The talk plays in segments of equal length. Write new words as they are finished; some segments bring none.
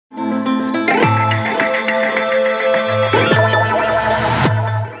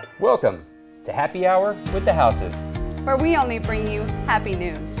Welcome to Happy Hour with the Houses, where we only bring you happy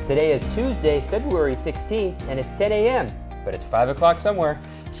news. Today is Tuesday, February 16th, and it's 10 a.m., but it's 5 o'clock somewhere.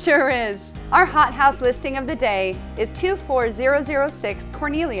 Sure is. Our hot house listing of the day is 24006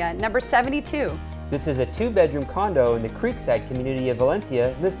 Cornelia, number 72. This is a 2-bedroom condo in the Creekside community of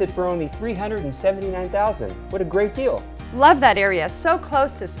Valencia, listed for only $379,000. What a great deal. Love that area, so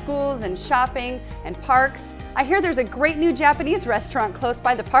close to schools and shopping and parks. I hear there's a great new Japanese restaurant close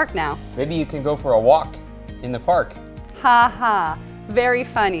by the park now. Maybe you can go for a walk in the park. Ha ha, very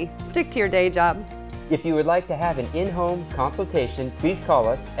funny. Stick to your day job. If you would like to have an in-home consultation, please call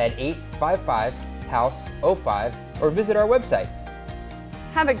us at 855-HOUSE-05 or visit our website.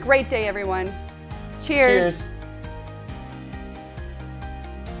 Have a great day, everyone. Cheers. Cheers.